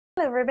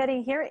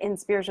Everybody here in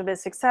Spiritual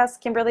Biz Success.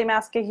 Kimberly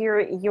Maska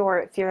here,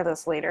 your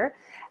fearless leader.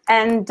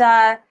 And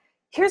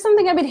here's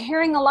something I've been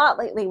hearing a lot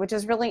lately, which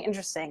is really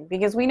interesting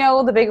because we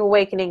know the big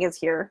awakening is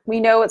here. We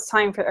know it's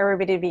time for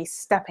everybody to be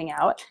stepping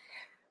out.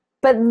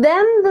 But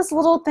then this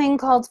little thing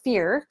called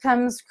fear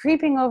comes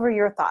creeping over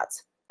your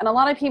thoughts. And a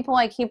lot of people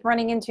I keep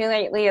running into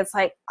lately, it's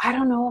like, I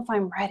don't know if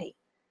I'm ready.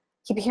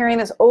 Keep hearing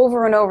this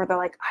over and over. They're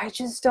like, I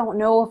just don't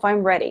know if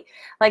I'm ready.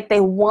 Like they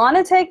want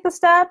to take the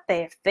step.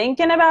 They're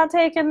thinking about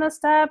taking the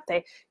step.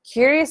 They're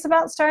curious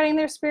about starting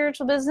their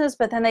spiritual business,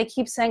 but then they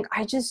keep saying,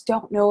 I just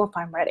don't know if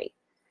I'm ready.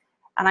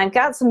 And I've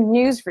got some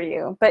news for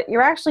you, but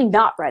you're actually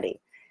not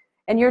ready.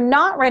 And you're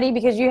not ready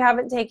because you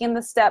haven't taken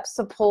the steps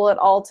to pull it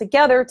all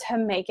together to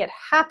make it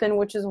happen,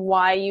 which is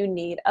why you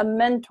need a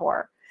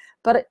mentor.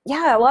 But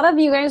yeah, a lot of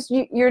you guys,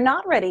 you're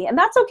not ready, and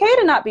that's okay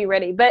to not be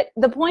ready. But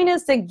the point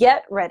is to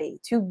get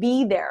ready, to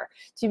be there,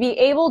 to be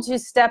able to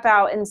step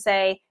out and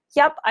say,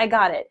 yep, I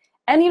got it.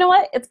 And you know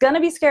what? It's going to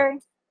be scary.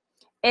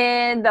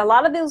 And a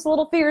lot of those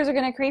little fears are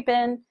going to creep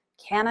in.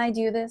 Can I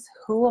do this?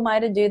 Who am I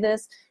to do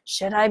this?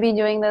 Should I be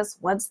doing this?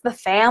 What's the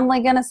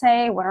family going to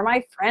say? What are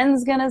my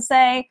friends going to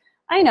say?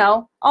 I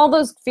know all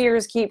those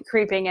fears keep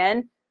creeping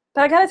in,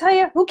 but I got to tell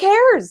you, who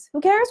cares? Who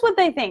cares what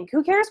they think?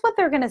 Who cares what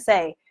they're going to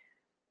say?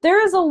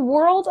 There is a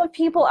world of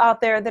people out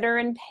there that are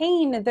in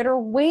pain, that are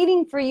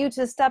waiting for you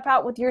to step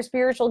out with your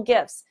spiritual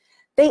gifts.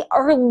 They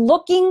are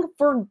looking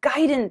for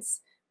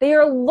guidance. They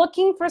are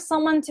looking for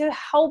someone to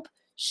help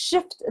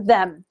shift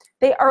them.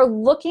 They are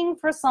looking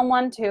for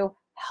someone to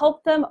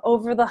help them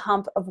over the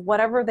hump of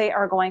whatever they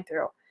are going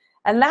through.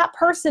 And that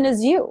person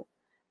is you.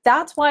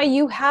 That's why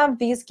you have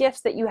these gifts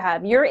that you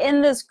have. You're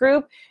in this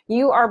group.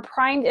 You are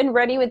primed and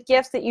ready with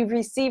gifts that you've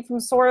received from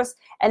Source.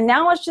 And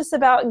now it's just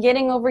about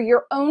getting over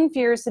your own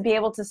fears to be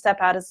able to step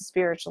out as a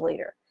spiritual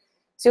leader.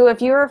 So if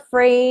you're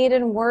afraid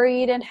and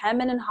worried and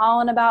hemming and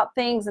hawing about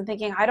things and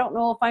thinking, I don't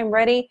know if I'm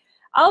ready,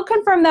 I'll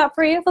confirm that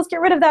for you. Let's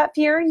get rid of that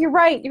fear. You're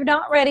right. You're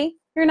not ready.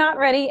 You're not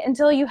ready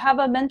until you have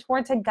a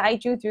mentor to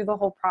guide you through the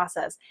whole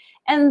process.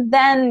 And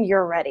then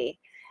you're ready.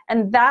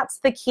 And that's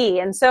the key.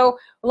 And so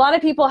a lot of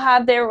people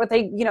have what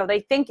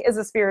they think is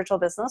a spiritual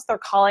business. They're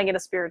calling it a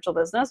spiritual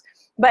business,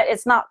 but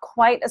it's not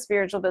quite a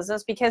spiritual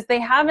business because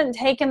they haven't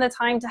taken the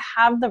time to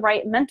have the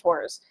right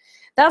mentors.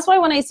 That's why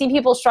when I see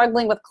people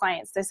struggling with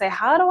clients, they say,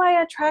 how do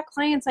I attract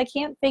clients? I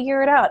can't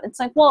figure it out. It's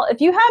like, well,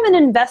 if you haven't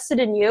invested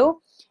in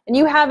you and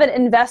you haven't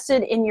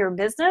invested in your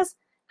business,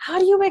 how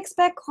do you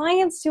expect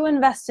clients to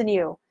invest in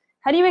you?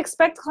 How do you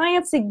expect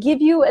clients to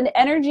give you an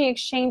energy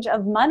exchange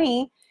of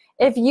money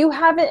if you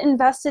haven't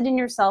invested in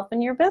yourself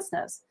and your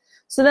business?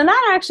 So then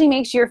that actually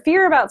makes your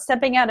fear about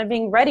stepping out and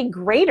being ready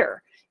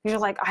greater. You're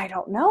like, I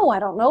don't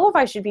know if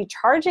I should be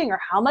charging or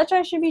how much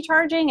I should be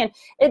charging. And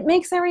it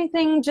makes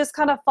everything just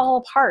kind of fall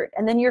apart.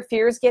 And then your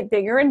fears get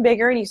bigger and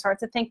bigger and you start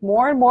to think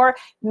more and more,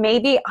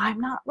 maybe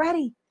I'm not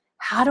ready.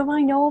 How do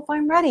I know if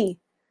I'm ready?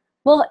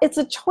 Well, it's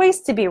a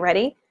choice to be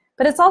ready.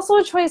 But it's also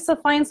a choice to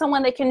find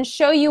someone that can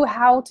show you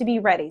how to be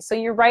ready. So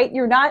you're right,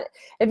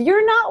 if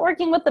you're not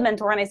working with the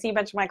mentor, and I see a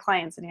bunch of my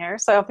clients in here,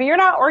 so if you're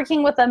not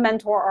working with a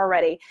mentor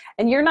already,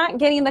 and you're not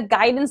getting the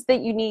guidance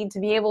that you need to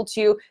be able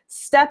to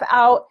step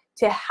out,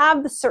 to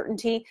have the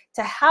certainty,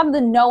 to have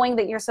the knowing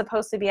that you're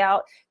supposed to be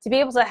out, to be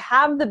able to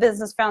have the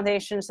business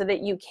foundation so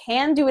that you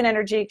can do an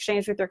energy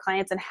exchange with your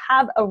clients and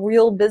have a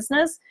real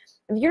business,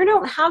 if you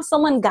don't have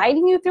someone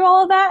guiding you through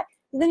all of that,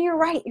 then you're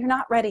right, you're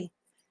not ready.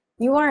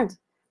 You aren't.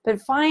 But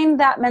find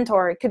that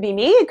mentor. It could be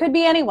me, it could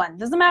be anyone.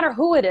 Doesn't matter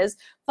who it is.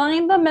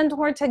 Find the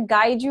mentor to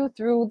guide you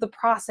through the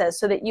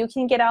process so that you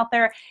can get out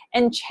there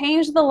and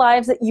change the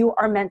lives that you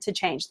are meant to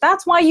change.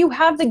 That's why you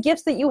have the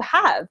gifts that you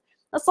have.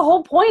 That's the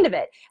whole point of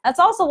it. That's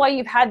also why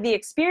you've had the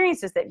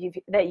experiences that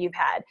you've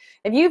had.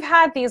 If you've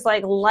had these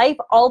like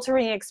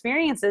life-altering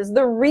experiences,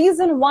 the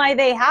reason why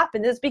they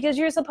happened is because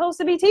you're supposed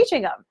to be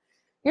teaching them.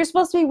 You're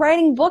supposed to be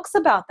writing books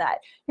about that.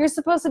 You're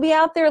supposed to be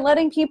out there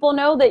letting people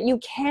know that you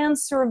can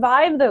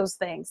survive those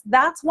things.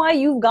 That's why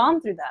you've gone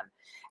through them.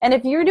 And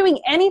if you're doing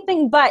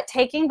anything but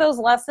taking those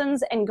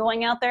lessons and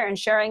going out there and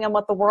sharing them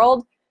with the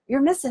world, you're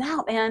missing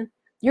out, man.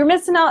 You're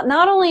missing out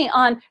not only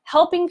on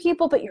helping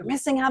people, but you're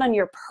missing out on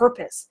your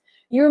purpose.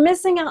 You're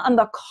missing out on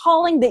the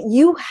calling that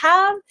you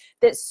have,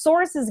 that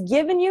Source has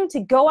given you to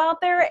go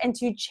out there and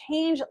to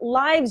change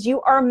lives. You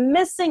are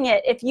missing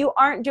it if you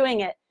aren't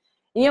doing it.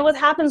 You know what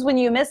happens when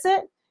you miss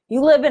it?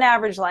 You live an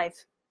average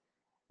life.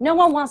 No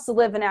one wants to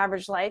live an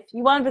average life.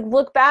 You want to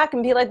look back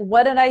and be like,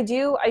 what did I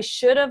do? I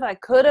should have, I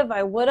could have,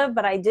 I would have,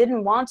 but I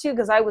didn't want to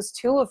because I was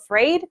too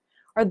afraid.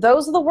 Are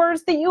those the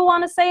words that you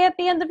want to say at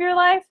the end of your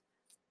life?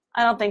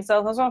 I don't think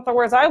so. Those aren't the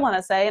words I want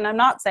to say, and I'm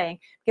not saying,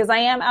 because I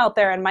am out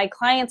there and my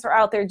clients are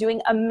out there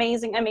doing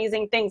amazing,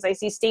 amazing things. I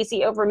see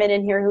Stacy Overman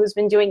in here who's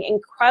been doing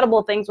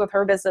incredible things with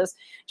her business.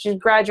 She's a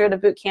graduate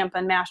of boot camp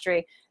and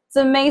mastery. It's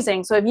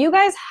amazing. So if you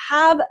guys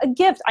have a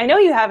gift, I know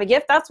you have a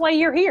gift, that's why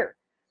you're here.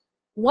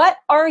 What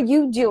are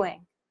you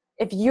doing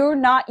if you're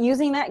not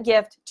using that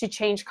gift to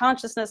change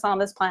consciousness on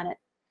this planet?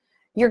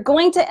 You're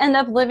going to end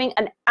up living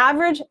an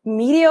average,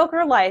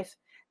 mediocre life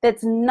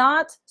that's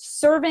not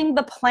serving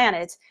the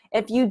planet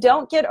if you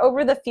don't get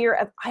over the fear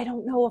of, I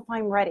don't know if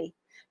I'm ready.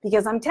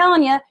 Because I'm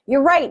telling you,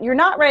 you're right, you're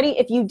not ready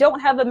if you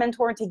don't have a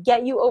mentor to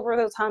get you over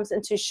those humps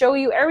and to show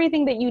you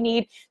everything that you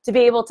need to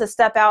be able to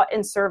step out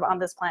and serve on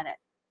this planet.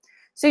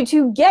 So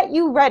to get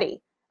you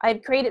ready,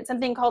 I've created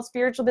something called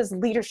Spiritual Biz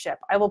Leadership.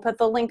 I will put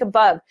the link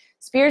above.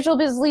 Spiritual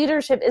Biz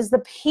Leadership is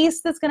the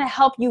piece that's going to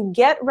help you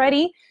get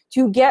ready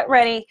to get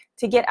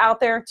out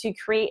there to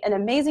create an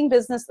amazing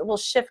business that will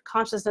shift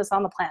consciousness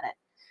on the planet.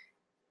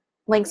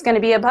 Link's going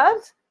to be above.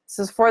 This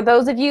is for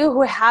those of you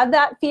who have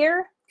that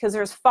fear, because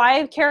there's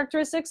 5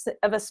 characteristics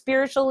of a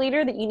spiritual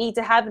leader that you need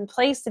to have in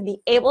place to be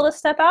able to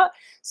step out.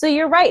 So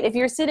you're right. If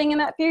you're sitting in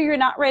that fear, you're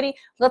not ready,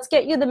 let's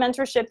get you the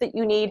mentorship that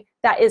you need.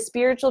 That is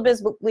Spiritual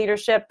Biz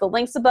Leadership. The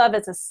link's above.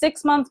 It's a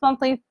 6-month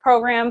monthly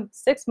program,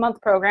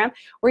 6-month program,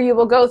 where you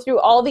will go through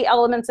all the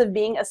elements of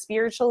being a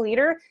spiritual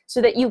leader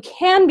so that you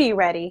can be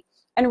ready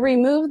and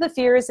remove the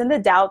fears and the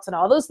doubts and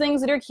all those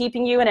things that are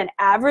keeping you in an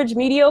average,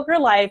 mediocre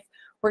life.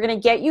 We're going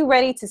to get you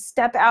ready to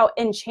step out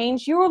and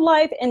change your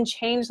life and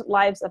change the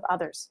lives of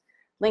others.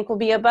 Link will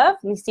be above.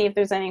 Let me see if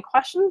there's any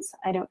questions.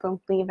 I don't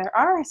believe there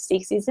are.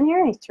 Stacey's in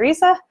here. Hey,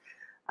 Teresa.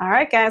 All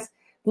right, guys.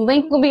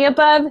 Link will be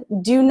above.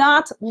 Do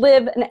not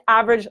live an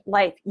average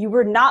life. You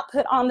were not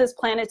put on this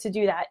planet to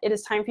do that. It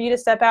is time for you to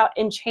step out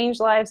and change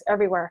lives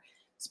everywhere.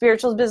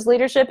 Spiritual Biz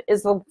Leadership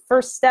is the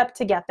first step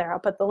to get there. I'll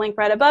put the link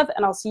right above,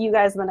 and I'll see you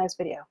guys in the next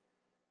video.